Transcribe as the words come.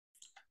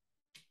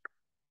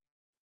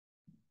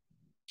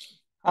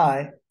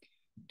Hi,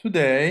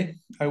 today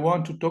I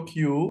want to talk to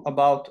you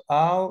about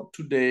how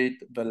to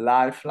date the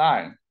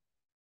lifeline.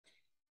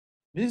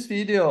 This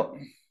video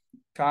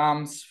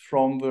comes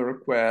from the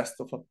request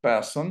of a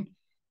person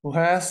who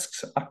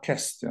asks a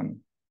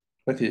question,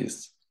 that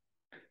is,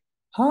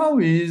 how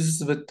is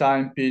the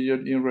time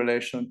period in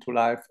relation to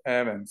life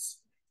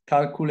events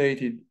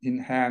calculated in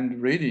hand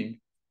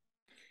reading?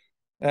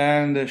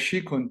 And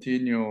she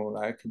continued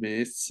like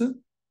this.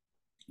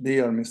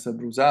 Dear Mr.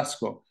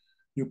 Brusasco,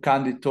 you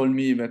kindly told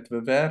me that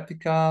the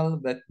vertical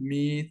that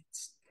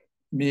meets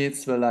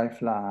the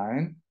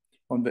lifeline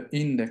on the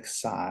index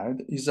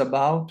side is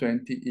about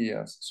 20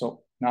 years.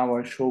 So now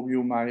I show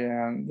you my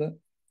hand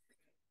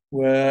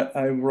where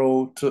I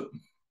wrote the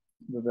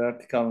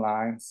vertical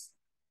lines.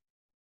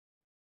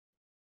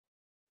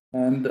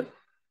 And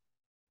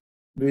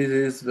this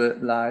is the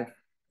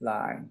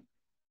lifeline.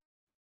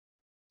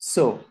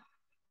 So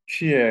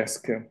she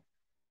asked,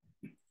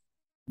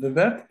 the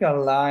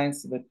vertical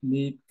lines that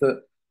meet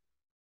the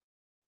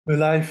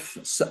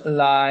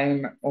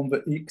lifeline on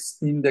the X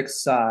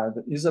index side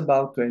is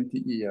about 20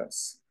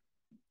 years.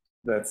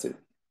 That's it.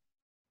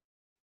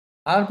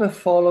 Are the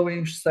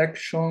following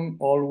section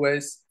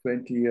always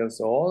 20 years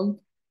old?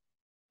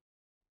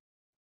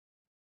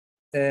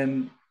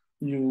 And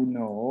you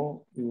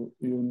know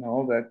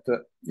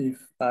that if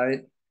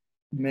I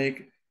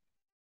make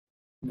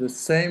the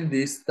same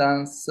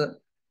distance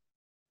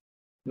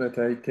that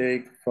I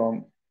take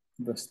from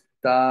the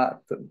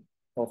start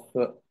of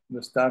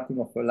the starting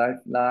of a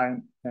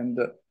lifeline and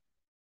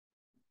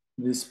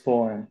this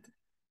point,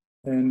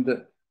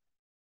 and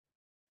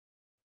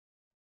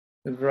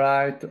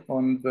write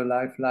on the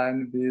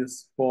lifeline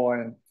this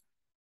point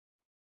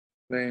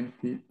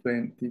 20,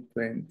 20,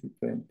 20,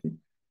 20.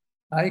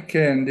 I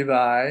can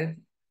divide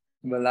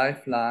the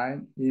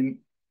lifeline in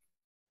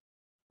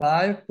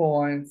 5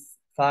 points,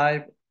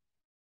 5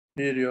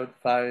 period,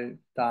 5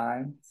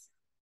 times,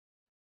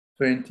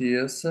 20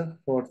 years,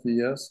 40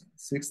 years,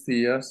 60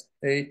 years,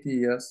 80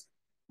 years,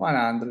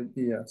 100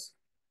 years.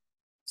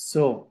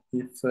 So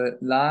if a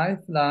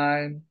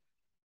lifeline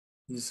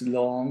is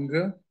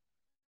long,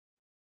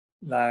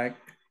 like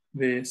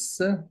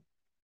this,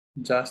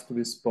 just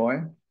this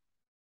point,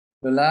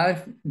 the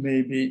life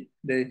may be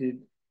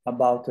dated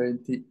about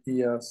 20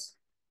 years.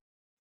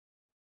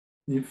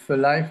 If a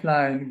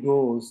lifeline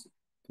goes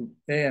to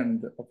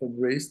end of a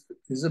wrist,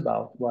 is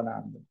about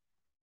 100.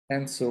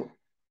 And so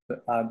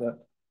the other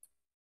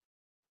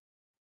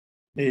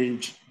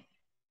age.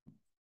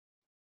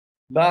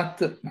 But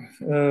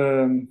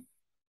there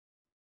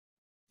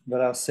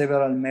are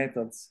several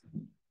methods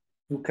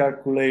to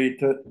calculate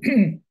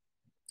the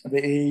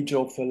age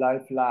of a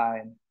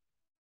lifeline.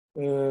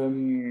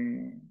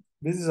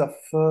 This is a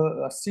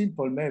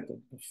simple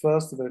method, the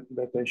first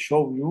that I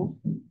show you,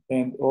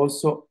 and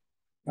also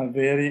a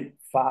very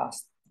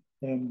fast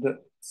and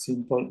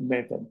simple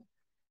method.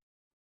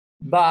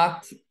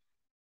 But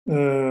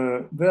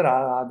there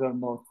are other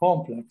more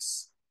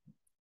complex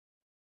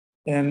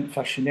and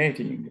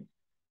fascinating.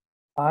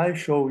 I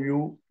show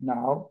you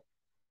now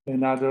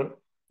another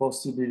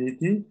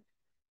possibility,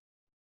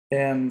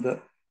 and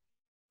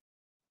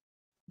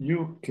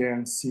you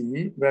can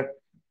see that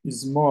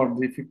is more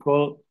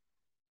difficult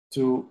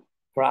to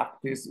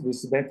practice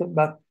this method,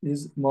 but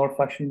is more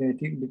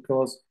fascinating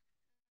because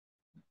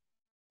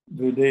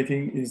the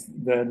dating is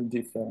very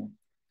different.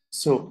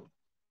 So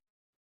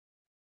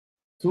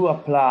to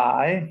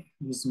apply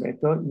this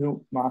method,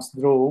 you must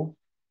draw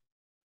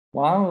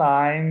one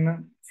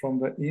line from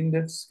the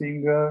index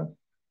finger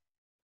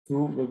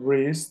to the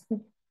wrist,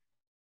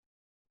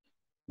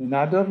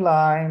 another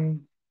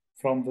line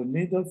from the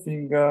middle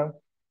finger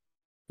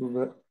to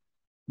the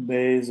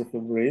base of the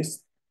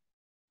wrist,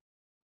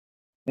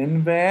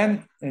 and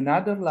then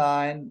another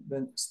line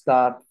that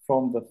start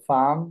from the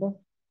thumb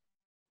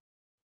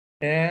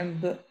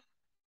and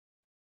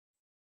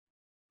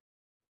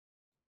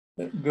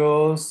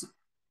goes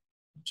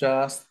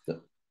just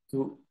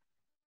to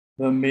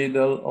the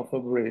middle of the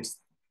wrist.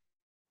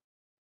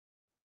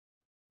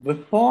 The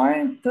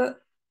point, the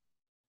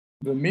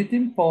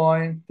meeting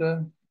point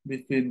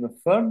between the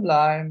third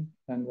line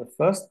and the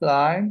first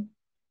line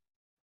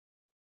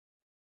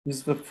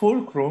is the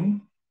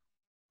fulcrum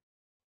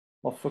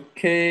of a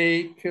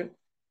cake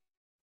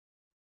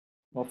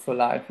of a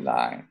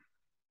lifeline.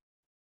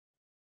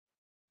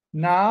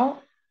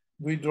 Now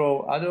we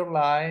draw other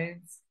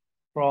lines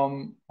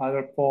from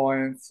other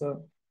points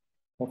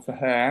of the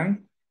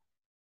hand.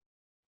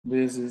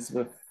 This is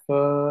the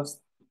first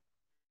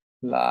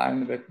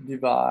line that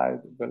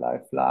divides the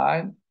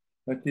lifeline,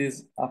 that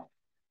is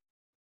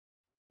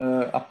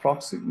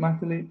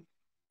approximately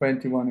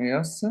 21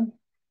 years.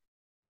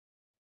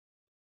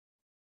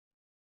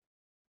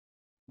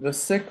 The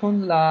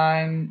second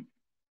line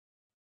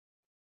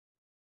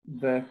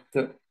that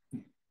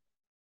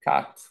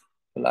cut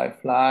the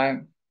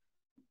lifeline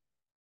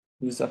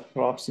is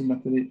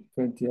approximately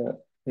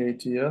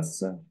 28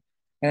 years,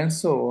 and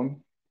so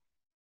on,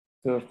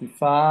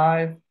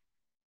 35,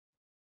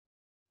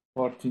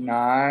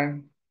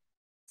 49,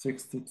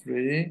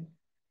 63,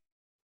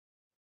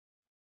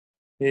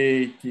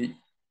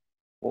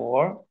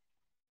 84,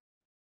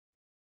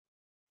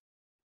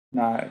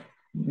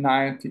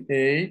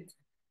 98,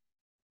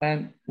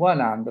 and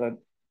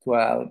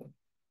 112,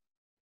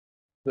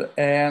 the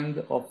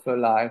end of a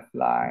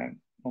lifeline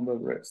on the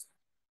wrist.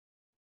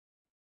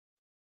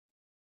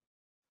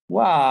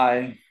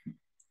 Why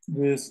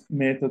this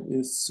method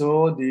is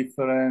so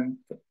different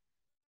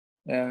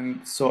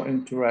and so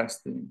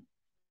interesting?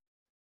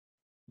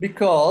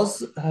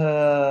 Because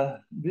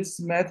this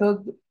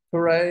method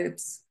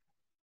perhaps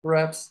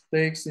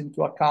takes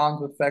into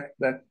account the fact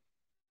that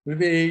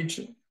with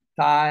age,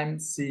 time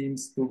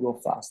seems to go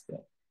faster.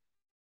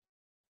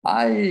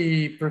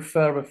 I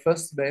prefer the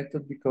first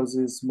method because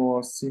it's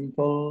more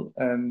simple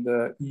and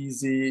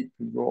easy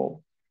to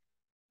grow.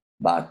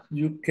 But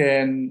you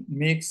can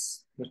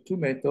mix the two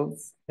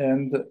methods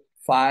and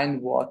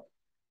find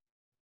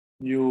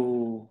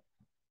you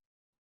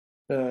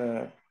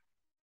uh,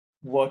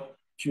 what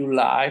you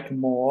like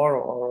more,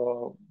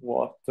 or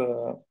what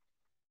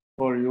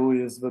for you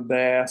is the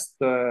best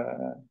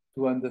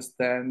to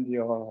understand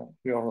your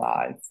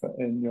life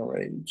and your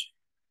age.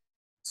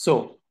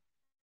 So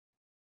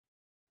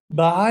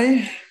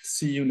bye,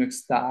 see you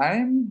next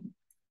time,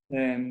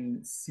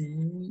 and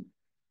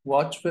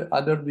watch the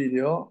other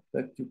video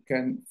that you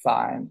can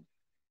find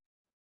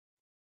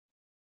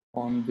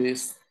on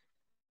this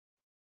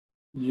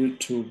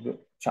YouTube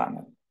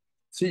channel.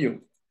 See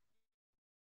you.